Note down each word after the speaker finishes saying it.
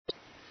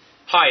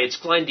Hi, it's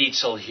Glenn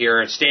Dietzel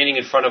here, standing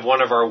in front of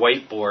one of our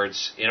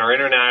whiteboards in our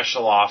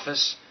international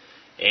office.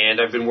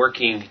 And I've been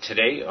working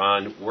today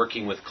on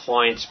working with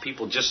clients,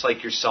 people just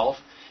like yourself,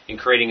 in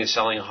creating and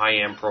selling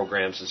high-end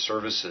programs and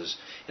services.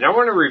 And I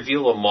want to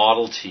reveal a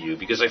model to you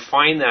because I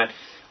find that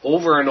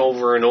over and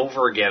over and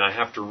over again I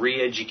have to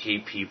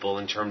re-educate people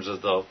in terms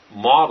of the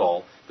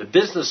model, the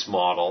business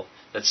model,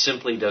 that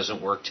simply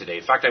doesn't work today.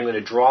 In fact, I'm going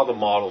to draw the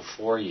model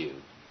for you.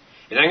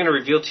 And I'm going to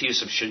reveal to you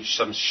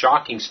some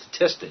shocking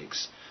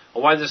statistics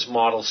on why this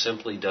model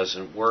simply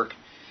doesn't work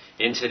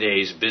in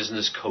today's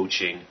business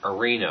coaching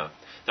arena.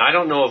 Now, I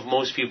don't know if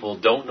most people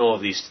don't know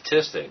of these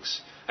statistics.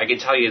 I can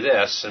tell you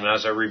this, and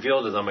as I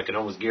reveal to them, I can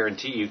almost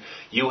guarantee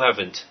you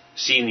haven't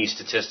seen these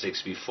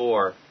statistics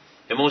before.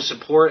 And most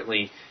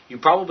importantly, you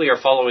probably are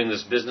following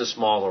this business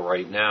model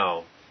right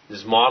now.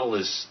 This model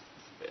is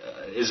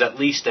at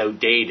least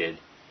outdated,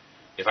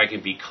 if I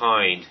can be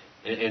kind.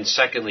 And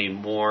secondly,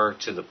 more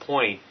to the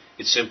point,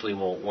 it simply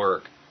won't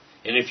work.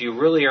 And if you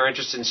really are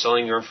interested in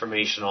selling your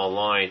information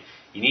online,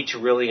 you need to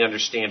really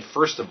understand,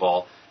 first of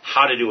all,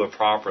 how to do it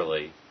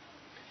properly.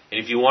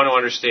 And if you want to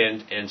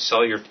understand and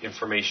sell your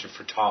information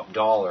for top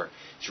dollar,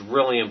 it's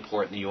really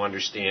important that you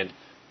understand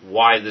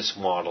why this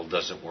model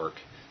doesn't work.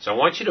 So I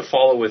want you to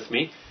follow with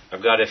me.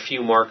 I've got a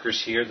few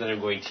markers here that I'm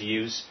going to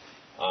use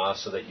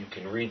so that you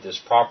can read this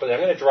properly.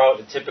 I'm going to draw out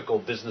a typical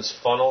business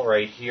funnel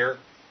right here.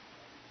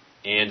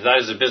 And that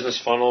is a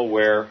business funnel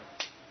where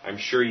I'm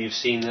sure you've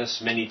seen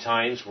this many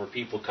times, where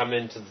people come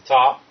into the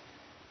top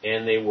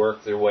and they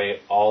work their way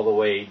all the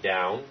way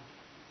down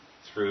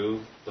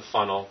through the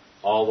funnel,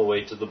 all the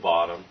way to the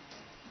bottom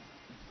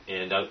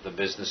and out the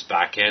business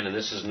back end. And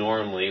this is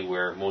normally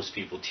where most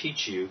people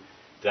teach you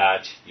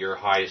that your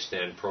highest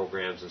end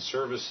programs and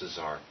services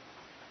are.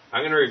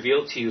 I'm going to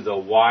reveal to you, though,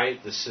 why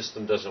the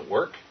system doesn't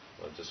work.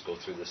 I'll just go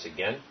through this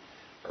again.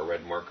 Our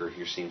red marker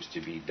here seems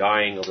to be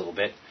dying a little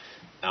bit.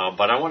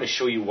 But I want to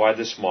show you why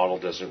this model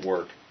doesn't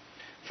work.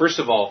 First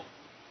of all,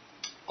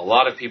 a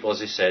lot of people,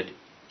 as I said,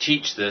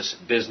 teach this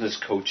business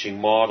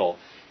coaching model.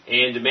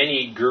 And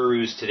many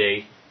gurus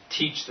today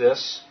teach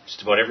this.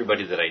 Just about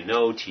everybody that I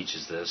know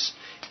teaches this.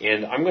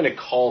 And I'm going to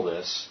call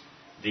this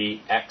the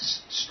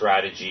X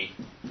strategy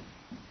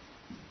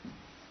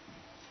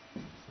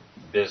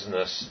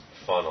business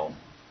funnel.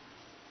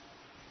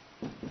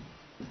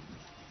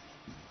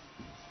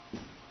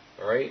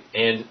 All right?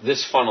 And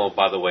this funnel,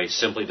 by the way,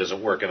 simply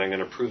doesn't work. And I'm going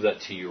to prove that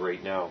to you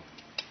right now.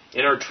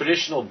 In our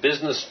traditional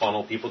business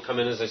funnel, people come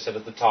in, as I said,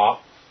 at the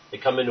top. They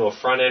come into a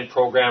front-end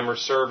program or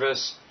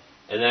service,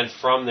 and then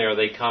from there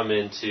they come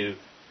into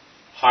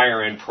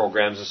higher-end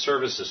programs and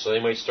services. So they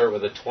might start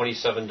with a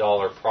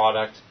 $27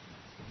 product,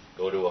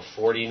 go to a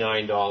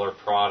 $49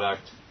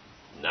 product,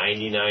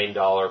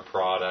 $99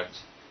 product,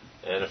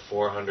 and a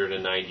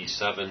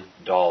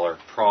 $497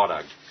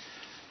 product.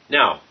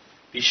 Now,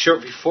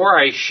 before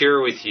I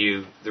share with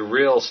you the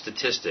real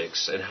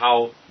statistics and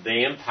how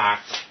they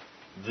impact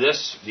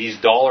these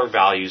dollar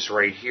values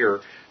right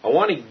here, I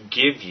want to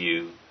give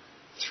you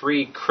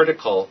three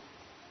critical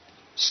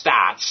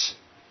stats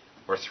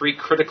or three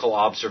critical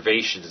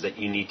observations that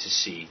you need to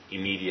see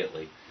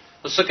immediately.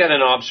 Let's look at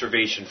an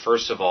observation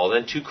first of all,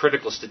 then two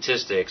critical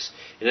statistics,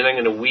 and then I'm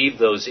going to weave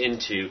those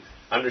into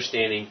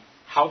understanding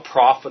how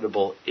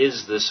profitable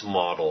is this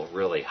model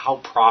really? How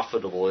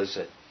profitable is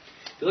it?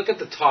 If you look at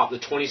the top, the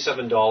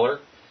 $27,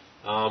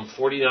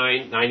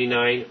 $49,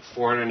 $99,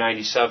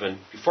 $497.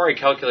 Before I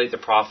calculate the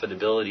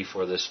profitability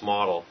for this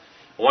model,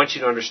 I want you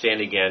to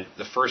understand again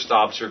the first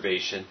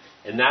observation,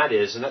 and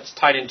that's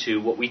tied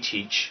into what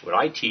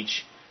I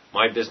teach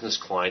my business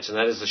clients, and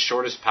that is the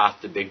shortest path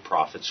to big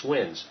profits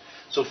wins.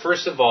 So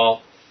first of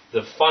all,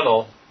 the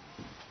funnel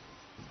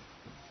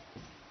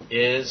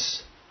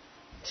is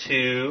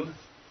too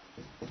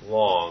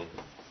long.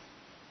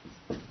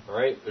 All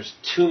right, there's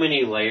too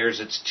many layers.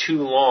 It's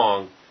too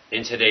long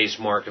in today's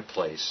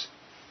marketplace.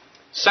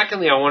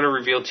 Secondly, I want to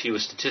reveal to you a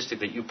statistic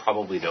that you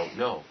probably don't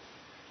know,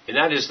 and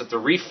that is that the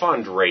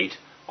refund rate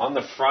on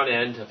the front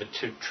end of a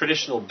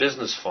traditional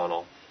business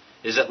funnel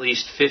is at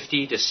least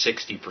 50 to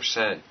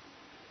 60%.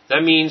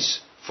 That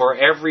means for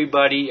every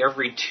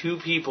two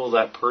people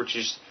that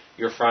purchase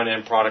your front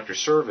end product or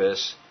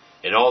service,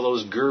 and all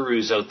those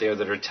gurus out there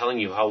that are telling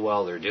you how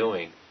well they're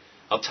doing,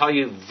 I'll tell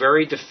you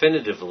very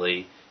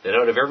definitively that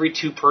out of every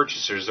two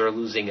purchasers, they're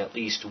losing at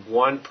least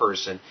one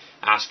person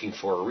asking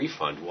for a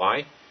refund.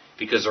 Why?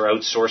 Because they're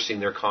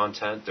outsourcing their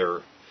content,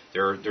 they're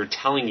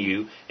telling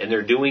you, and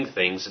they're doing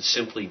things that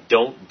simply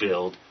don't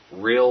build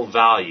real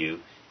value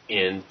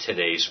in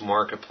today's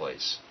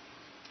marketplace.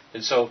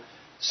 And so,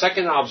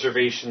 second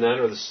observation then,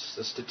 or the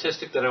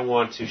statistic that I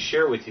want to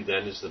share with you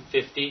then, is the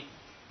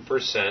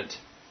 50%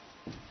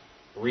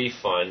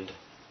 refund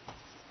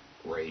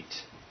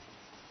rate.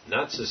 And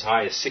that's as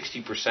high as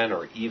 60%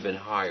 or even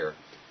higher.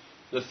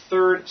 The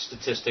third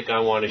statistic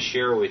I want to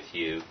share with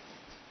you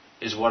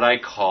is what I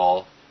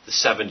call the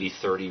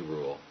 70-30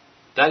 rule.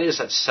 That is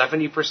that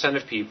 70%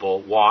 of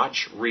people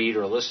watch, read,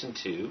 or listen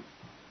to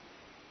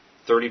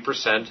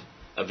 30%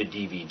 of a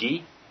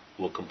DVD,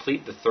 will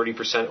complete the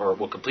 30% or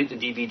will complete the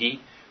DVD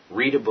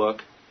read a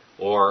book,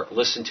 or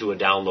listen to a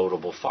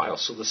downloadable file.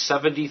 So the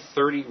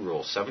 70-30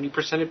 rule,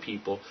 70% of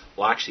people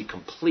will actually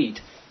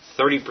complete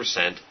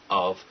 30%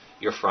 of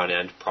your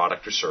front-end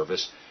product or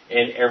service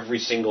and every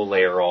single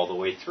layer all the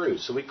way through.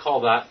 So we call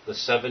that the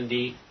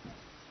 70-30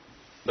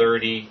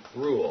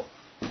 rule.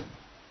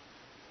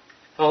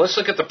 Now let's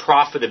look at the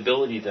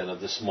profitability then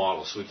of this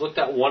model. So we've looked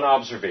at one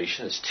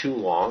observation, it's too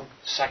long.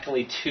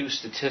 Secondly, two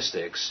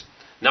statistics.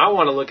 Now I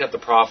want to look at the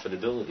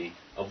profitability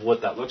of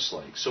what that looks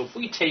like. So if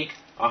we take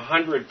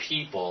 100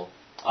 people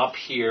up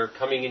here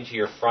coming into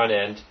your front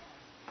end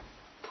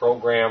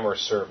program or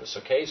service,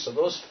 okay? So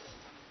those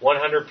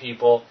 100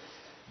 people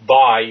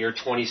buy your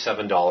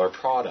 $27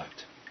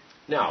 product.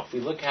 Now, if we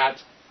look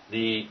at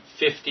the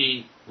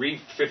 50%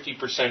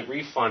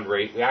 refund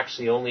rate, we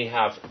actually only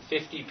have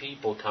 50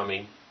 people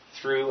coming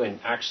through and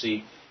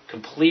actually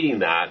completing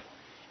that.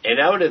 And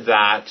out of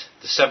that,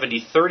 the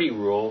 70-30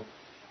 rule,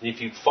 and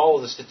if you follow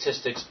the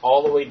statistics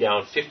all the way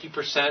down,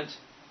 50%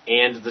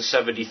 and the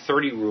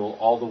 70-30 rule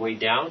all the way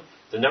down,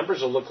 the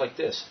numbers will look like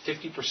this.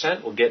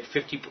 50% will get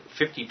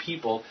 50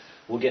 people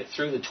will get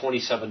through the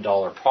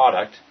 $27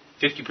 product.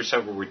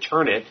 50% will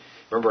return it.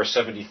 Remember our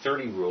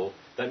 70-30 rule.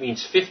 That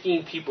means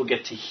 15 people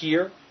get to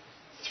here,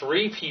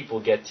 3 people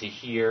get to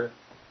here,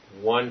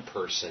 1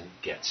 person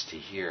gets to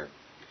here.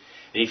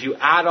 And if you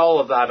add all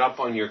of that up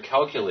on your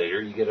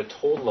calculator, you get a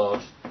total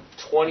of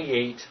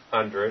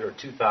 $2,800 or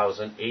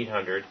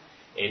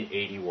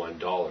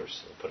 $2,881. I'll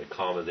put a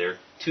comma there.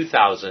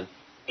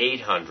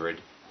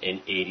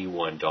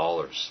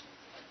 $2,881.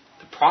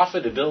 The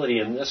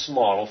profitability in this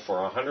model for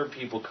 100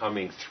 people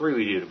coming through,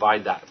 you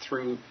divide that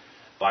through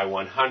by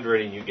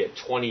 100 and you get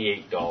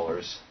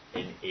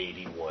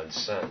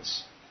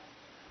 $28.81.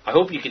 I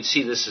hope you can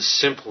see this is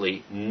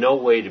simply no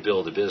way to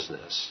build a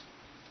business.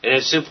 And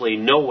it's simply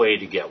no way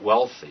to get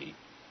wealthy.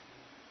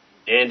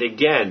 And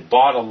again,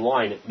 bottom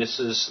line, it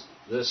misses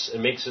this. It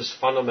makes this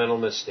fundamental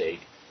mistake.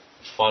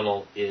 The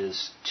funnel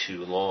is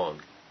too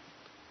long.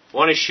 I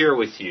want to share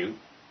with you,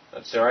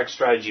 that's our X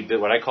strategy,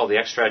 what I call the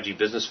X strategy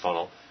business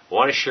funnel. I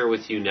want to share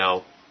with you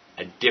now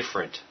a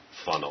different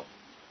funnel.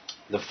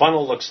 The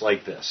funnel looks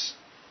like this.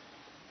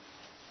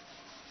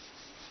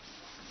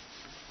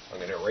 I'm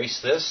going to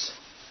erase this.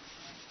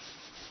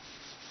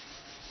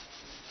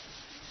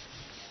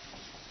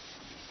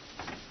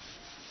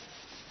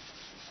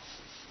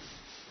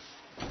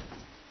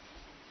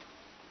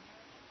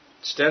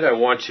 Instead, I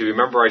want to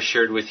remember I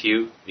shared with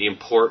you the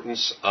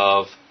importance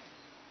of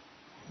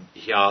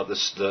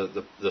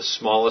the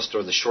smallest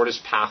or the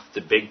shortest path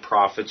to big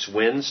profits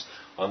wins.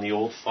 On the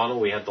old funnel,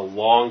 we had the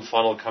long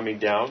funnel coming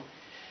down.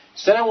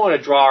 Instead, I want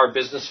to draw our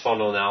business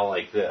funnel now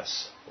like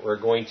this. We're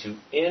going to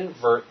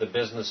invert the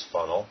business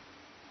funnel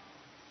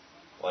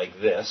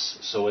like this,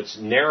 so it's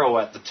narrow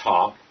at the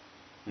top,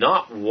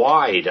 not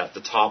wide at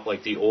the top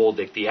like the old,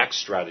 like the X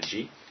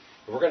strategy.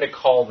 We're going to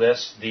call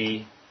this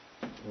the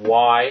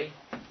Y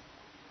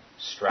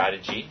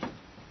strategy,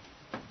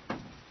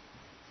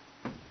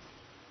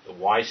 the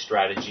Y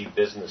strategy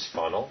business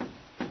funnel.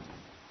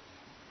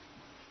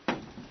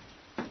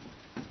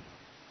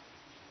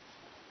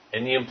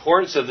 And the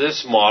importance of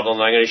this model,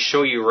 and I'm going to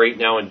show you right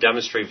now and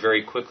demonstrate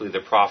very quickly the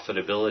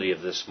profitability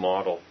of this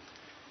model.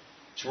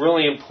 It's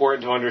really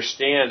important to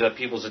understand that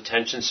people's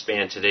attention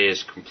span today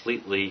is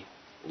completely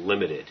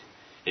limited.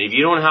 And if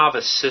you don't have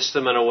a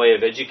system and a way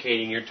of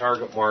educating your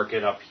target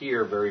market up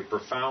here very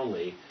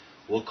profoundly,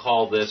 we'll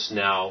call this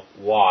now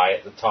Y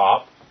at the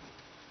top.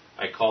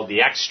 I called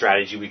the X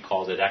strategy, we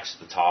called it X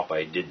at the top.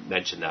 I did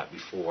mention that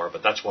before,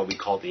 but that's why we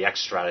call it the X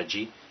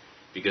strategy,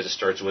 because it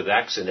starts with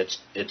X and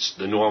it's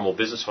the normal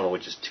business funnel,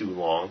 which is too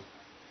long,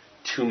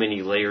 too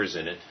many layers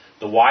in it.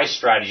 The Y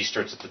strategy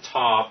starts at the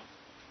top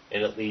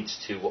and it leads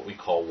to what we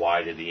call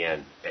Y to the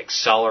end.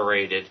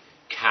 Accelerated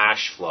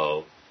cash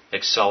flow,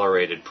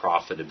 accelerated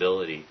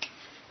profitability.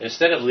 And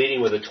instead of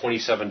leading with a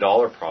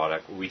 $27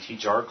 product, what we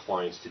teach our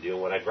clients to do,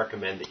 and what I'd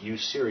recommend that you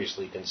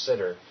seriously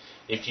consider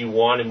if you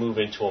want to move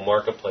into a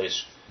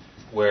marketplace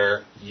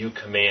where you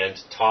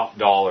command top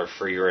dollar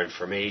for your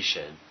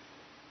information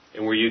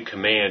and where you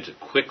command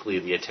quickly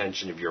the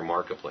attention of your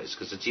marketplace,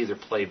 because it's either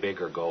play big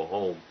or go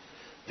home.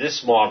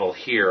 This model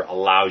here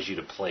allows you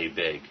to play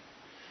big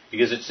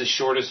because it's the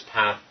shortest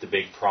path to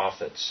big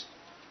profits.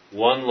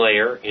 One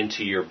layer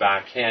into your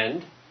back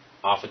end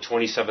off a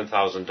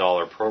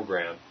 $27,000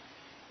 program.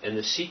 And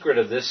the secret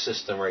of this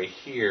system right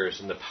here is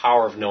in the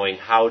power of knowing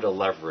how to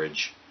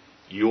leverage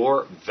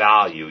your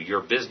value,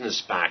 your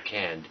business back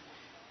end,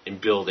 in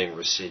building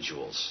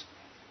residuals.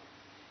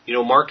 You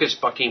know, Marcus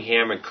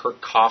Buckingham and Kirk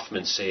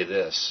Kaufman say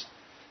this,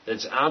 that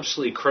it's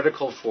absolutely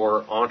critical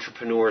for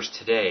entrepreneurs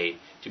today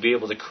to be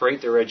able to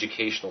create their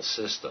educational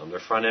system, their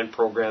front-end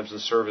programs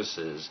and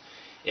services,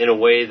 in a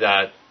way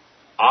that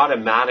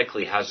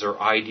automatically has their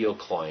ideal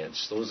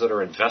clients, those that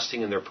are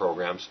investing in their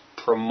programs,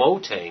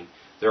 promoting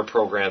their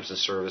programs and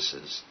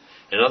services.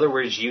 In other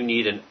words, you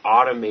need an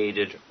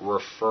automated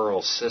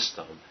referral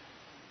system.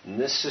 And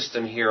this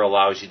system here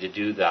allows you to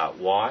do that.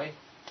 Why?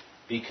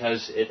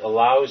 Because it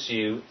allows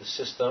you, the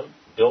system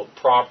built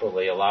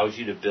properly, allows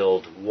you to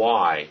build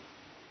Y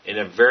in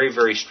a very,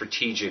 very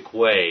strategic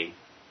way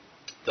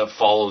that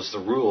follows the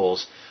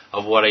rules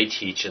of what I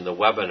teach in the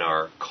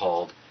webinar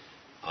called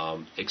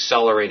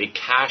Accelerated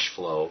Cash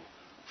Flow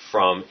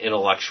from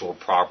Intellectual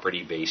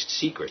Property-Based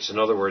Secrets. In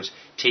other words,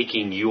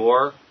 taking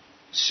your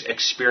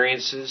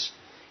experiences,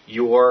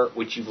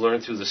 what you've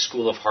learned through the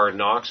School of Hard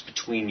Knocks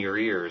between your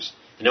ears,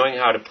 and knowing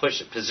how to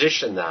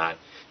position that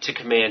to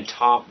command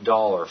top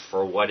dollar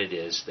for what it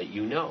is that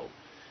you know.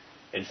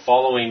 And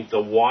following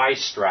the why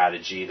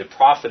strategy, the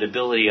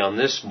profitability on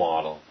this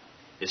model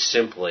is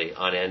simply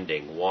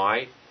unending.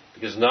 Why?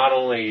 Because not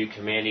only are you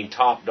commanding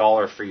top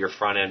dollar for your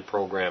front-end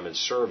program and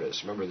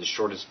service, remember the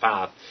shortest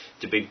path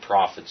to big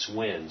profits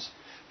wins,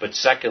 but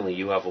secondly,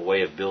 you have a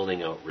way of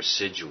building out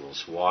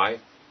residuals. Why?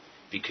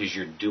 Because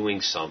you're doing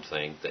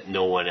something that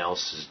no one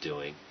else is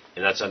doing,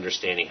 and that's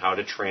understanding how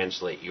to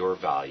translate your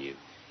value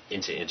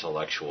into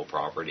intellectual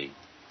property.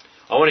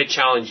 I want to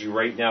challenge you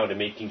right now to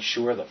making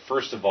sure that,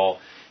 first of all,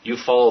 you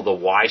follow the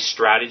why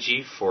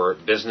strategy for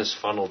business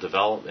funnel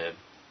development,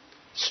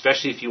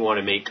 especially if you want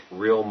to make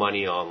real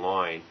money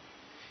online.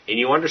 And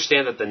you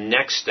understand that the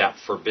next step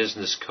for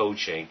business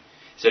coaching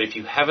is that if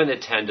you haven't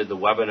attended the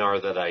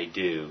webinar that I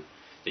do,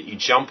 that you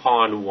jump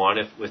on one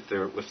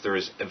if there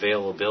is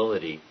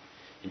availability,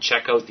 and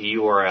check out the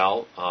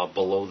URL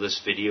below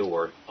this video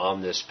or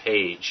on this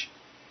page,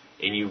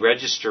 and you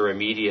register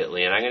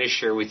immediately. And I'm going to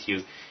share with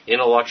you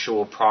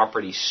intellectual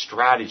property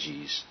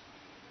strategies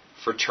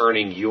for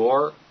turning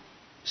your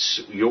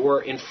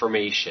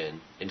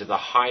information into the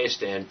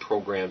highest end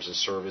programs and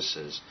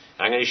services.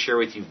 And I'm going to share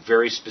with you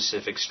very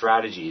specific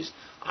strategies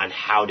on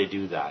how to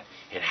do that,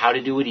 and how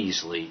to do it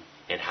easily,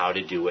 and how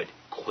to do it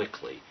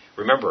quickly.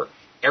 Remember,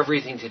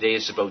 everything today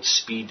is about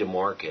speed to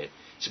market.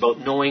 It's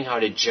about knowing how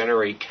to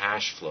generate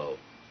cash flow.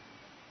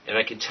 And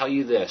I can tell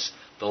you this,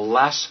 the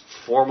less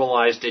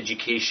formalized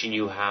education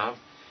you have,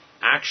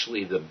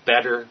 actually the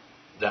better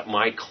that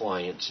my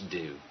clients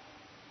do.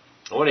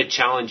 I want to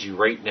challenge you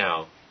right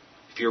now,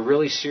 if you're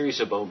really serious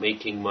about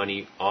making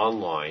money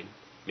online,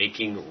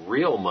 making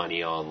real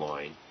money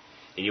online,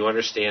 and you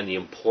understand the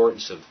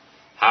importance of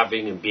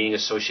having and being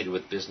associated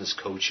with business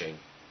coaching,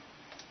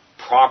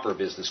 proper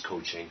business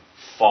coaching,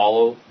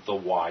 follow the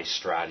why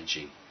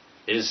strategy.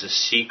 It is the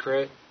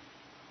secret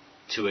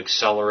to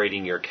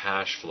accelerating your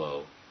cash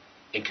flow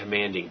and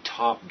commanding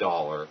top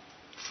dollar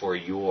for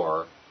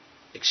your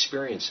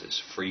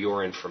experiences, for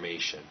your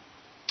information.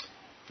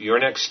 For your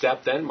next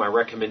step then, my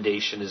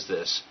recommendation is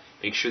this.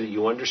 Make sure that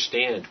you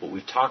understand what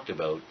we've talked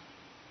about,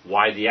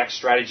 why the X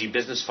strategy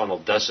business funnel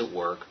doesn't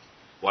work,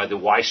 why the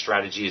Y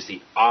strategy is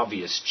the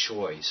obvious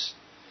choice.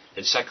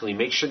 And secondly,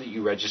 make sure that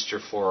you register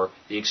for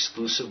the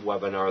exclusive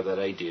webinar that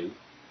I do.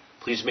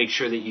 Please make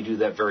sure that you do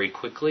that very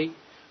quickly.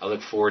 I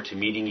look forward to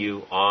meeting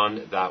you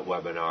on that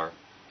webinar.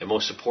 And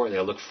most importantly,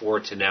 I look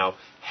forward to now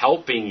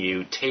helping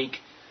you take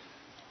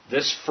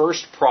this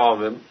first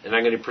problem, and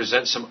I'm going to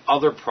present some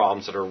other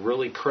problems that are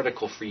really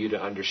critical for you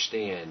to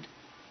understand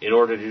in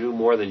order to do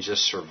more than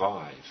just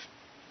survive,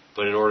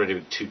 but in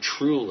order to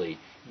truly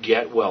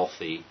get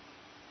wealthy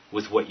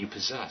with what you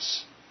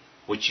possess,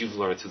 what you've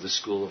learned through the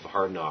School of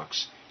Hard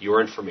Knocks,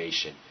 your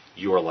information,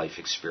 your life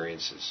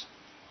experiences.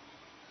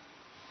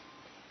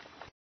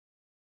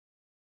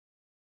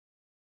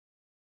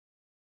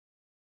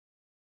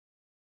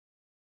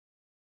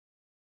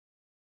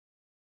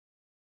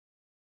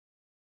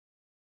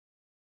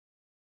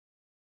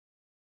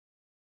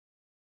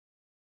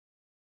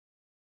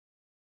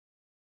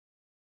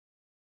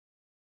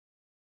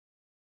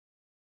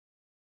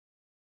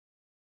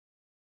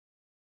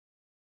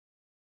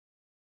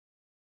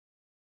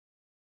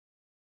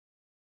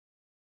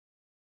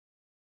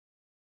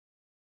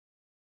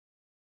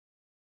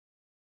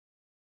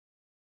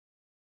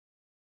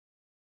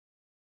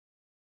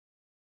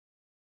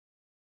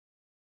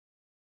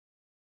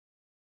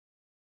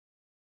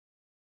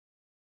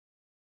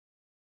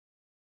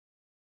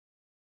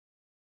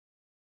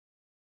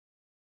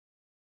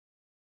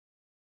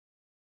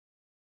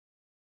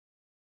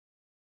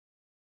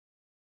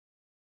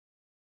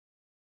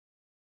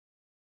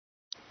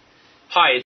 Hi.